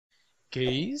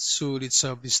Okay, so let's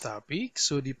have this topic.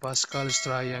 So the Pascal's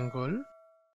triangle.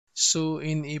 So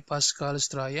in a Pascal's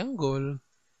triangle,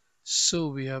 so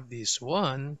we have this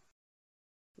 1,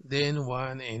 then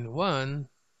 1 and 1.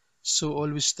 So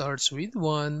always starts with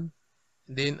 1,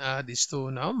 then add these two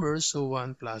numbers. So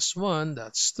 1 plus 1,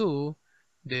 that's 2,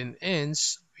 then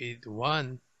ends with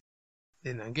 1.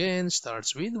 Then again,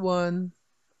 starts with 1,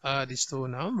 add these two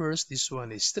numbers. This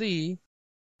one is 3,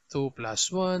 2 plus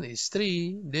 1 is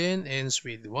 3, then ends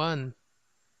with 1.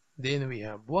 Then we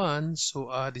have 1,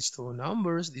 so add these two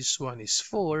numbers. This one is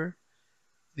 4,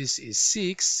 this is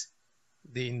 6,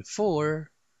 then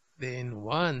 4, then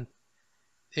 1.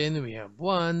 Then we have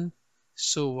 1,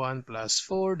 so 1 plus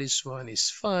 4, this one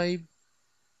is 5,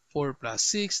 4 plus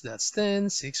 6, that's 10,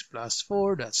 6 plus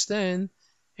 4, that's 10,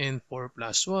 and 4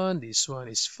 plus 1, this one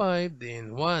is 5,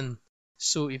 then 1.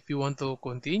 So if you want to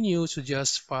continue, so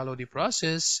just follow the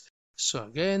process. So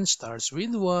again, starts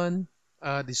with 1,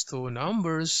 add these two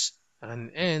numbers,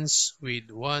 and ends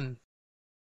with 1.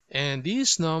 And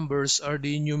these numbers are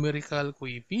the numerical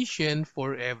coefficient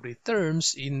for every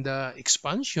terms in the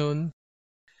expansion.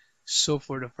 So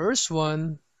for the first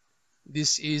one,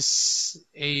 this is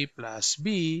a plus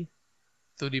b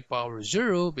to the power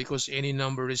 0 because any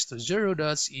number is to 0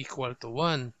 that's equal to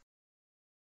 1.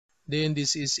 Then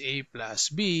this is a plus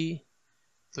b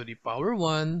to the power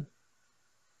 1.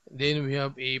 Then we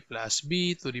have a plus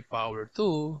b to the power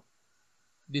 2.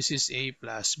 This is a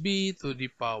plus b to the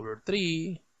power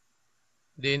 3,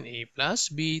 then a plus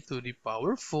b to the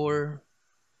power 4,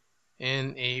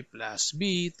 and a plus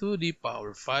b to the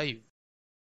power 5.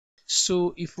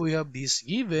 So if we have this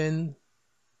given,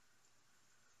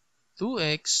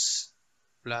 2x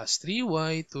plus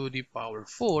 3y to the power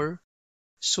 4,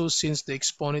 so since the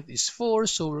exponent is 4,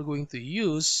 so we're going to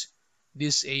use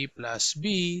this a plus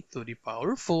b to the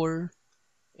power 4,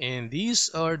 and these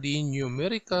are the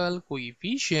numerical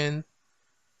coefficient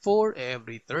for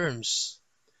every terms.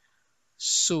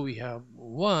 So we have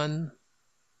 1,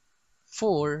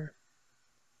 4,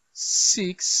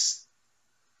 6,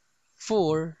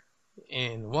 4,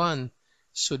 and 1.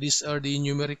 So these are the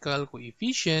numerical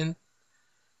coefficient.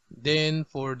 Then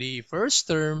for the first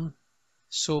term,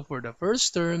 so for the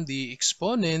first term, the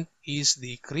exponent is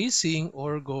decreasing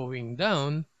or going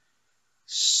down.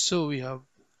 So we have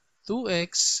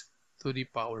 2x to the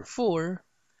power 4.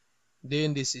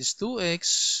 Then this is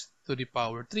 2x to the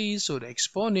power 3. So the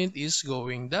exponent is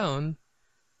going down.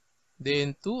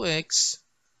 Then 2x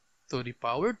to the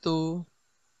power 2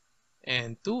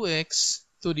 and 2x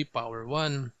to the power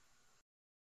 1.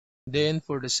 Then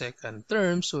for the second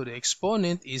term, so the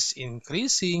exponent is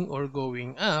increasing or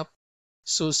going up.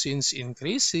 So since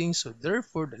increasing, so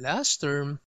therefore the last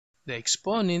term, the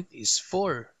exponent is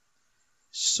 4.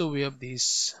 So we have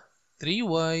this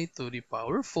 3y to the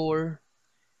power 4,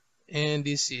 and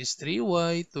this is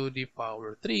 3y to the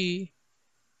power 3.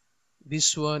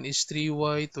 This one is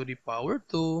 3y to the power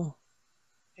 2,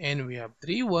 and we have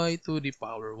 3y to the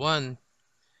power 1.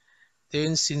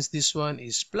 Then since this one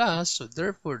is plus, so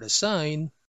therefore the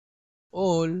sign,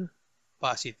 all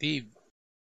positive.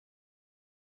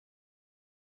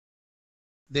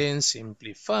 Then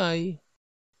simplify.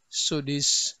 So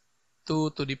this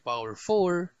 2 to the power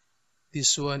 4,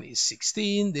 this one is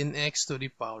 16, then x to the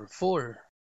power 4.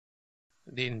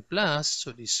 Then plus,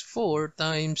 so this 4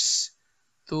 times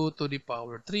 2 to the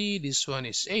power 3, this one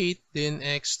is 8, then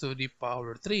x to the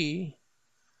power 3,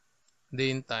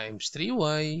 then times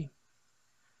 3y,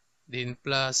 then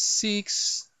plus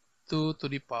 6, 2 to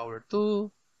the power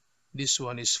 2, this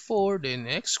one is 4, then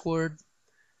x squared,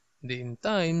 then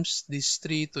times this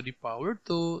 3 to the power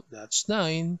 2, that's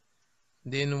 9,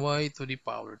 then y to the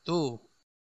power 2.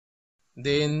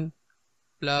 Then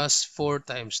plus 4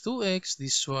 times 2x,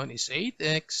 this one is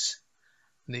 8x,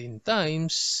 then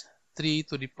times 3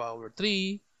 to the power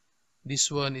 3, this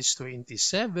one is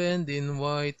 27, then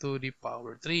y to the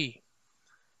power 3.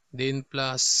 Then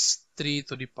plus 3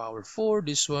 to the power 4,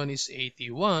 this one is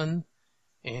 81,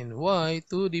 and y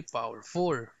to the power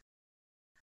 4.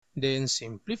 Then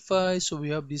simplify, so we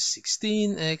have this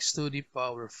 16x to the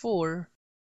power 4,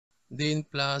 then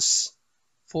plus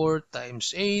 4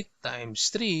 times 8 times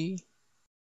 3,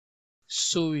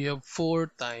 so we have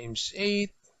 4 times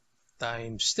 8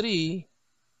 times 3,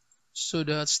 so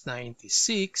that's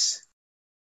 96.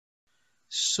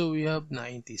 So we have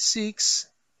 96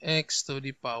 x to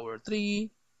the power 3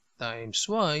 times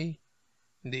y,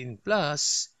 then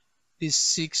plus this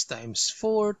 6 times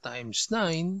 4 times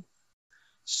 9,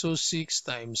 so 6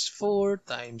 times 4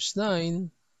 times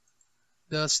 9,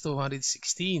 that's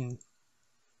 216.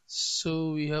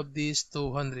 So we have this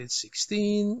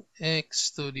 216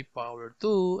 x to the power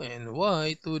 2 and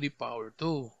y to the power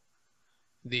 2.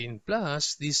 Then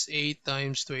plus this 8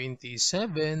 times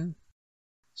 27.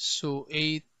 So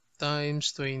 8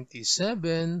 times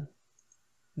 27,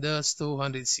 that's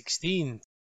 216.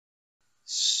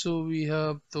 So we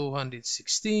have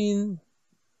 216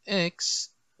 x,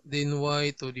 then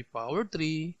y to the power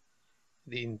 3,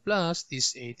 then plus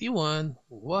this 81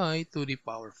 y to the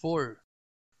power 4.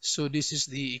 So this is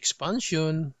the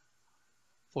expansion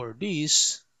for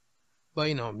this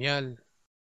binomial.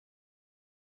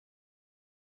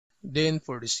 Then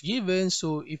for this given,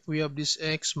 so if we have this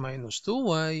x minus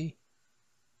 2y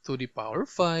to the power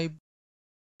 5,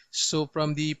 so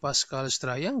from the Pascal's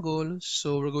triangle,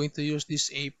 so we're going to use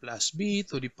this a plus b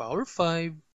to the power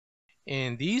 5,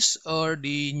 and these are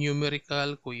the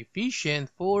numerical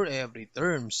coefficient for every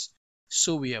terms.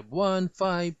 So we have 1,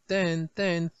 5, 10,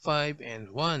 10, 5,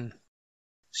 and 1.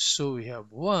 So we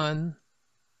have 1,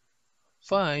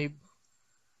 5,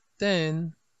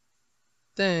 10,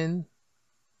 10,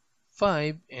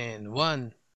 5, and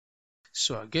 1.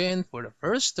 So again, for the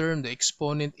first term, the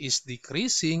exponent is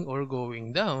decreasing or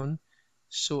going down.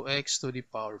 So x to the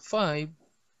power 5,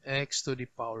 x to the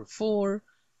power 4,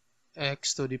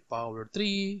 x to the power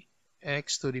 3,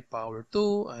 x to the power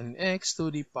 2, and x to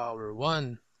the power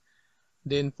 1.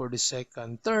 Then for the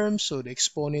second term, so the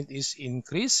exponent is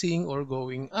increasing or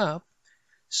going up.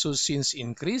 So since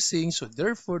increasing, so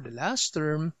therefore the last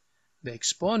term, the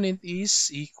exponent is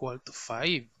equal to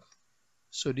 5.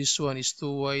 So this one is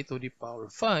 2y to the power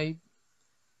 5.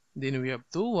 Then we have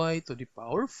 2y to the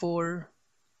power 4.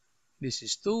 This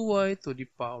is 2y to the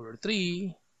power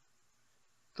 3.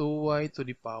 2y to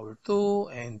the power 2,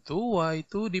 and 2y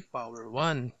to the power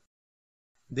 1.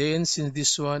 Then since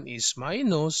this one is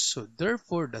minus, so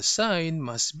therefore the sign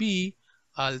must be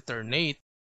alternate.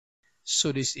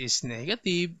 So this is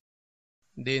negative,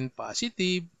 then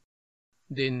positive,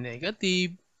 then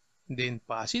negative, then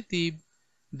positive,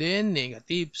 then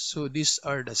negative. So these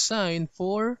are the sign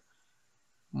for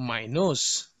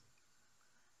minus.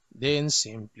 Then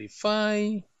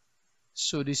simplify.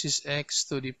 So this is x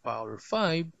to the power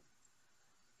 5.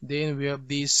 Then we have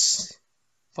this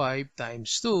 5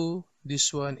 times 2.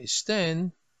 This one is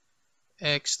 10.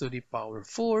 X to the power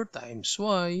 4 times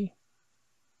y.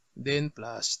 Then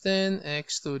plus 10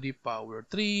 x to the power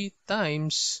 3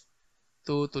 times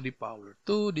 2 to the power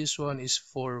 2. This one is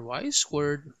 4y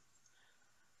squared.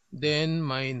 Then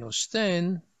minus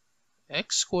 10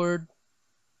 x squared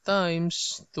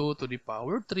times 2 to the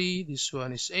power 3. This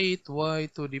one is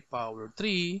 8y to the power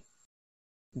 3.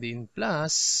 Then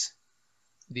plus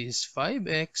this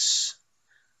 5x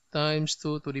times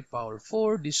 2 to the power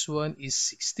 4. This one is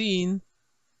 16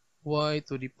 y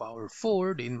to the power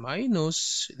 4. Then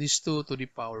minus this 2 to the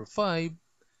power 5.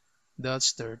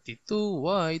 That's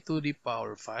 32y to the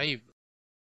power 5.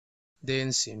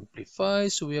 Then simplify.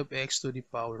 So we have x to the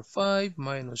power 5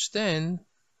 minus 10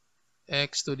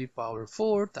 x to the power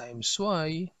 4 times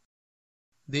y.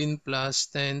 Then plus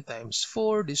 10 times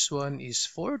 4. This one is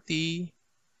 40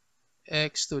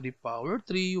 x to the power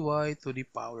 3 y to the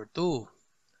power 2.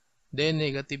 Then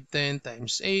negative 10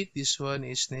 times 8. This one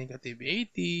is negative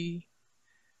 80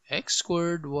 x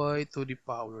squared y to the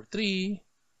power 3.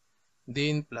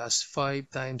 Then plus 5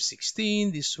 times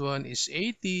 16. This one is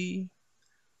 80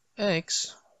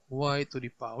 x y to the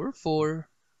power 4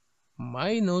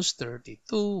 minus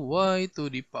 32y to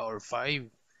the power 5.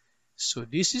 So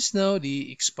this is now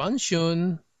the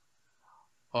expansion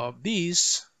of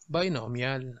this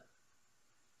binomial.